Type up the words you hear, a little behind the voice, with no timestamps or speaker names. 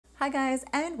Hi guys,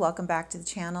 and welcome back to the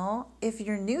channel. If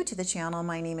you're new to the channel,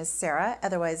 my name is Sarah,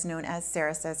 otherwise known as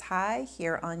Sara Says Hi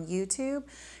here on YouTube.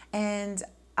 And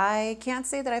I can't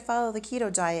say that I follow the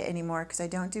keto diet anymore because I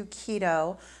don't do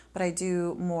keto, but I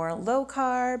do more low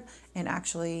carb and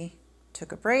actually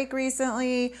took a break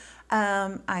recently.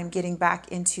 I'm getting back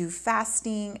into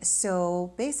fasting.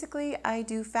 So basically I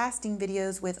do fasting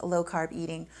videos with low carb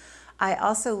eating. I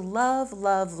also love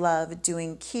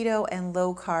doing keto and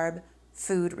low carb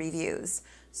food reviews.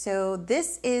 So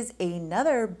this is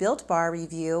another Built Bar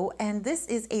review, and this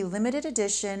is a limited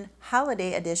edition,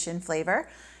 holiday edition flavor.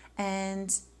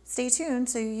 And stay tuned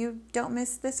so you don't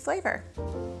miss this flavor.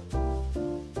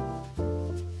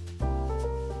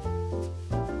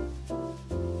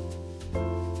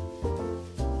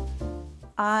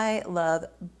 I love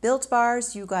Built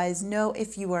Bars. You guys know,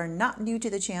 if you are not new to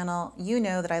the channel, you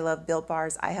know that I love Built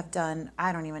Bars. I have done,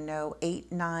 I don't even know,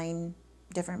 8, 9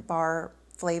 different bar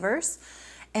flavors.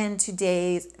 And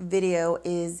today's video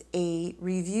is a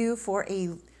review for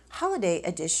a holiday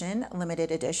edition,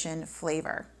 limited edition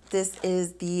flavor. This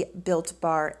is the Built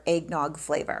Bar eggnog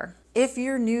flavor. If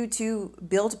you're new to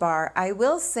Built Bar, I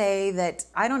will say that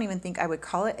I don't even think I would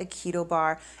call it a keto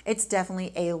bar. It's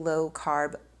definitely a low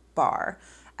carb bar,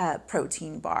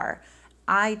 protein bar.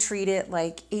 I treat it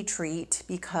like a treat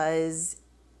because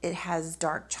it has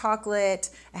dark chocolate,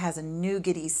 it has a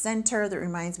nougaty center that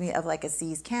reminds me of like a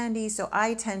See's candy, so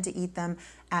I tend to eat them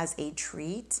as a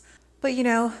treat. But you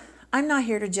know, I'm not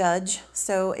here to judge,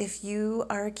 so if you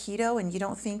are a keto and you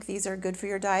don't think these are good for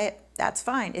your diet, that's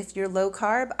fine. If you're low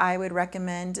carb, I would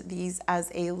recommend these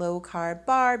as a low carb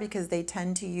bar because they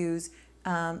tend to use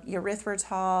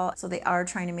erythritol, so they are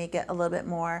trying to make it a little bit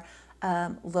more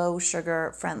low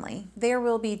sugar friendly. There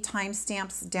will be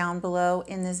timestamps down below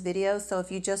in this video, so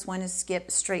if you just want to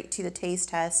skip straight to the taste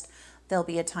test, there'll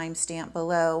be a timestamp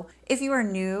below. If you are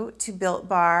new to Built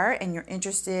Bar and you're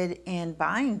interested in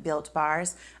buying Built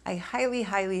Bars, I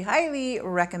highly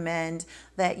recommend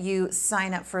that you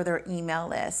sign up for their email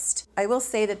list. I will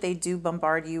say that they do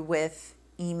bombard you with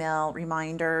email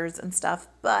reminders and stuff,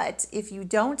 but if you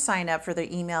don't sign up for their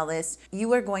email list,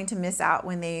 you are going to miss out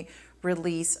when they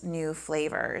release new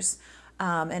flavors.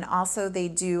 And also they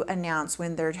do announce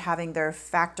when they're having their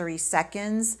factory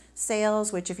seconds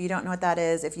sales, which if you don't know what that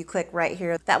is, if you click right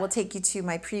here, that will take you to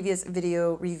my previous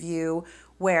video review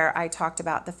where I talked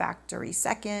about the factory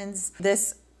seconds.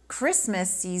 This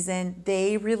Christmas season,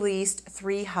 they released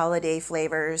 3 holiday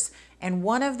flavors, and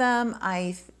one of them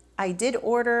I did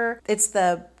order. It's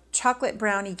the chocolate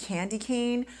brownie candy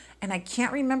cane, and I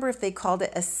can't remember if they called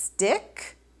it a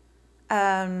stick.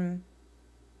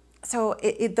 So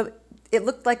it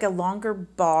looked like a longer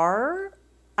bar.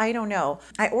 I don't know.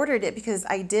 I ordered it because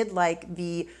I did like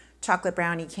the chocolate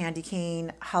brownie candy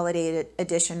cane holiday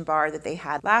edition bar that they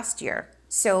had last year.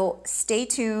 So stay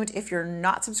tuned. If you're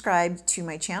not subscribed to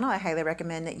my channel, I highly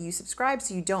recommend that you subscribe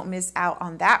so you don't miss out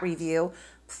on that review.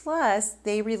 Plus,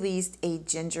 they released a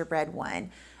gingerbread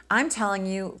one. I'm telling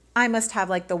you, I must have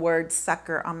like the word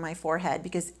sucker on my forehead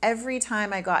because every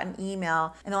time I got an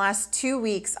email in the last 2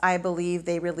 weeks, I believe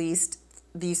they released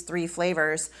these 3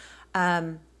 flavors.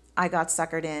 I got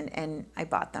suckered in and I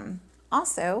bought them.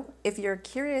 Also, if you're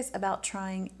curious about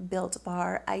trying Built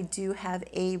Bar, I do have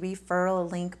a referral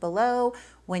link below.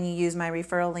 When you use my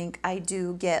referral link, I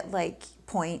do get like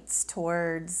points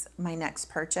towards my next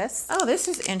purchase. Oh, this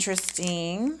is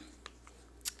interesting.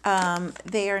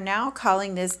 They are now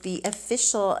calling this the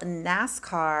official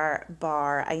Nascar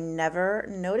bar. I never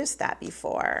noticed that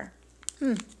before.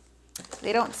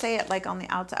 They don't say it like on the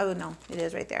outside. Oh no, it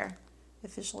is right there.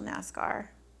 Official Nascar.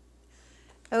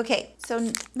 Okay,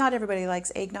 so not everybody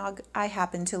likes eggnog. I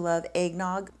happen to love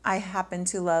eggnog. I happen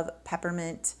to love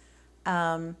peppermint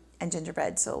and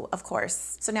gingerbread, so of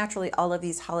course. So naturally, all of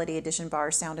these holiday edition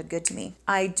bars sounded good to me.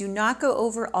 I do not go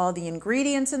over all the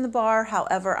ingredients in the bar.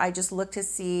 However, I just look to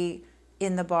see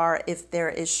in the bar if there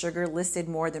is sugar listed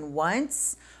more than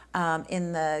once.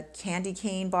 In the candy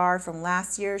cane bar from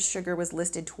last year, sugar was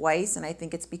listed twice, and I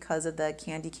think it's because of the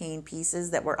candy cane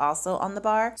pieces that were also on the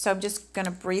bar. So I'm just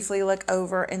gonna briefly look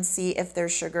over and see if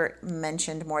there's sugar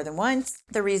mentioned more than once.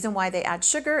 The reason why they add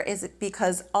sugar is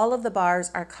because all of the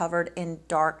bars are covered in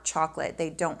dark chocolate. They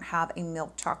don't have a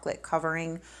milk chocolate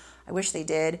covering. I wish they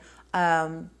did.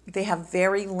 They have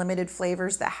very limited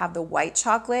flavors that have the white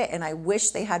chocolate, and I wish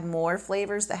they had more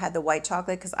flavors that had the white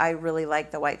chocolate because I really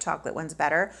like the white chocolate ones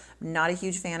better. I'm not a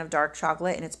huge fan of dark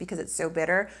chocolate, and it's because it's so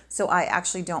bitter. So I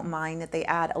actually don't mind that they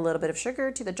add a little bit of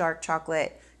sugar to the dark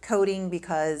chocolate coating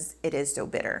because it is so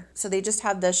bitter. So they just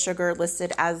have the sugar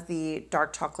listed as the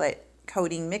dark chocolate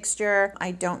coating mixture.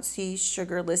 I don't see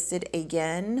sugar listed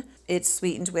again. It's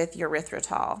sweetened with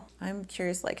erythritol. I'm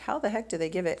curious, like, how the heck do they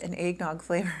give it an eggnog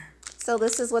flavor? So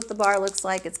this is what the bar looks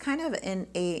like. It's kind of in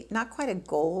a, not quite a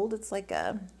gold, it's like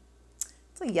a,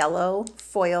 it's a yellow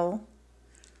foil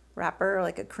wrapper,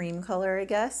 like a cream color, I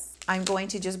guess. I'm going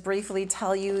to just briefly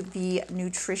tell you the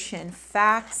nutrition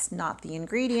facts, not the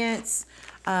ingredients.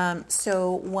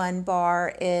 So one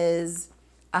bar is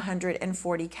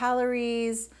 140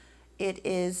 calories. It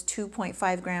is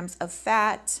 2.5 grams of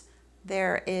fat.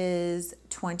 There is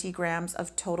 20 grams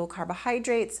of total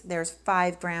carbohydrates. There's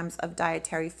 5 grams of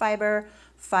dietary fiber,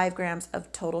 5 grams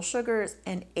of total sugars,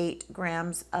 and 8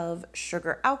 grams of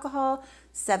sugar alcohol,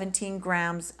 17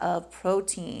 grams of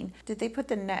protein. Did they put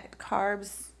the net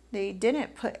carbs? They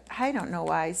didn't put, I don't know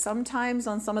why. Sometimes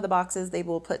on some of the boxes they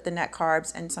will put the net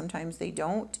carbs and sometimes they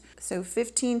don't. So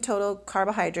 15 total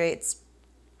carbohydrates,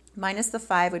 minus the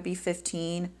 5 would be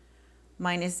 15,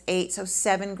 minus 8, so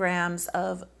 7 grams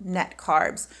of net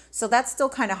carbs. So that's still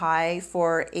kind of high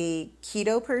for a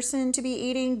keto person to be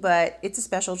eating, but it's a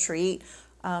special treat.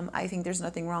 I think there's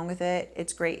nothing wrong with it.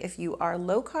 It's great if you are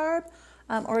low carb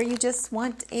or you just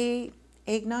want a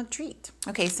eggnog treat.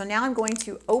 Okay, so now I'm going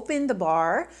to open the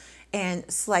bar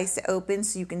and slice it open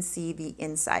so you can see the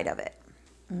inside of it.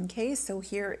 Okay, so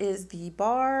here is the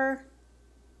bar.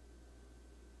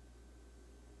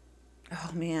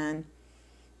 Oh man,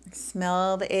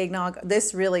 smell the eggnog.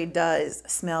 This really does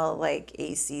smell like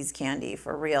a See's candy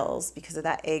for reals because of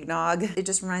that eggnog. It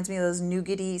just reminds me of those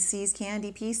nougaty See's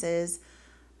candy pieces.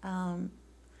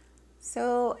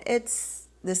 So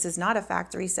this is not a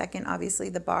factory second. Obviously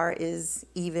the bar is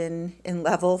even in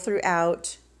level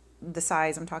throughout the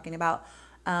size I'm talking about,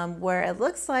 where it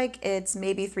looks like it's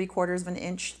maybe 3/4 of an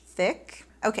inch thick.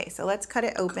 Okay, so let's cut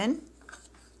it open.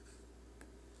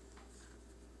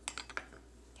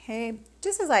 Okay,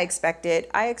 just as I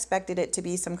expected it to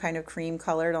be some kind of cream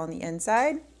colored on the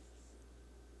inside.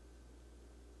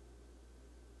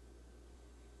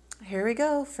 Here we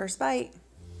go, first bite.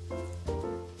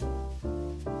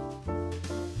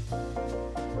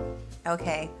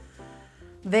 Okay,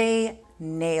 they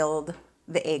nailed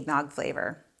the eggnog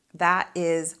flavor. That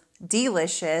is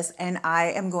delicious, and I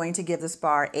am going to give this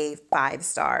bar a 5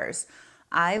 stars.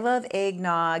 I love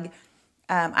eggnog.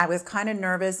 I was kind of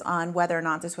nervous on whether or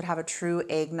not this would have a true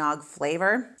eggnog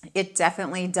flavor. It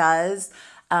definitely does.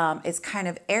 It's kind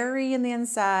of airy in the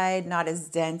inside, not as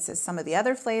dense as some of the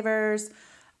other flavors.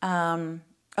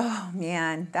 Oh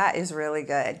man, that is really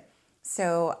good.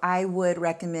 So I would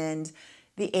recommend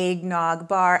the eggnog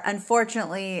bar.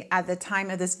 Unfortunately, at the time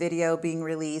of this video being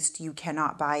released, you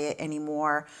cannot buy it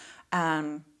anymore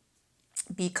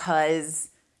because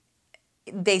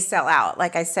they sell out.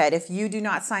 Like I said, if you do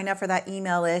not sign up for that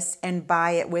email list and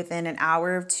buy it within an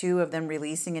hour or two of them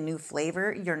releasing a new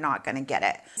flavor, you're not going to get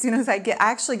it. As soon as I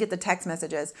actually get the text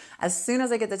messages. As soon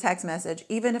as I get the text message,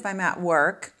 even if I'm at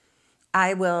work,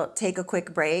 I will take a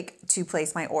quick break to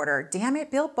place my order. Damn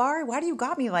it, Built Bar, why do you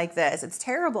got me like this? It's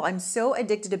terrible. I'm so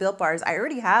addicted to Built Bars. I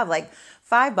already have like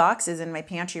 5 boxes in my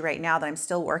pantry right now that I'm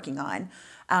still working on.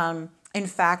 In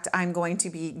fact, I'm going to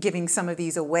be giving some of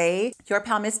these away. Your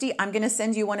pal Misty, I'm going to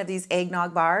send you one of these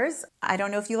eggnog bars. I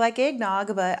don't know if you like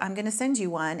eggnog, but I'm going to send you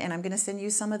one, and I'm going to send you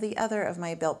some of the other of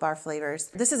my Built Bar flavors.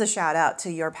 This is a shout out to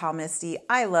your pal Misty.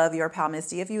 I love your pal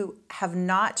Misty. If you have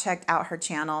not checked out her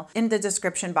channel, in the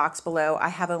description box below, I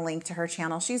have a link to her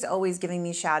channel. She's always giving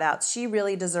me shout outs. She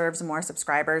really deserves more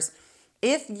subscribers.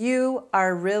 If you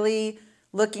are really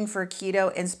looking for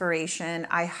keto inspiration,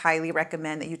 I highly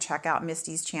recommend that you check out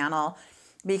Misty's channel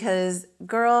because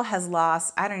girl has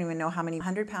lost, I don't even know how many,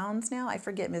 100 pounds now? I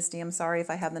forget, Misty. I'm sorry if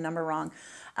I have the number wrong.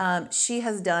 She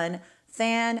has done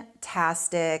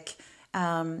fantastic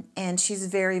and she's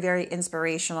very, very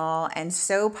inspirational and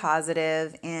so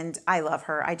positive, and I love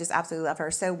her. I just absolutely love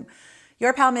her. So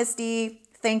your pal Misty,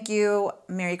 thank you.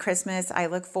 Merry Christmas. I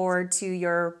look forward to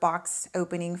your box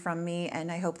opening from me,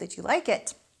 and I hope that you like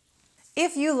it.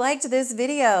 If you liked this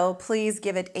video, please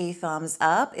give it a thumbs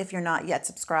up. If you're not yet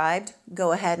subscribed,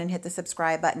 go ahead and hit the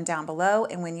subscribe button down below.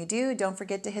 And when you do, don't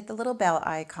forget to hit the little bell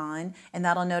icon, and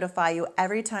that'll notify you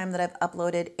every time that I've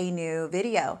uploaded a new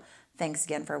video. Thanks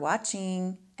again for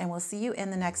watching, and we'll see you in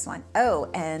the next one.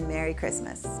 Oh, and Merry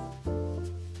Christmas.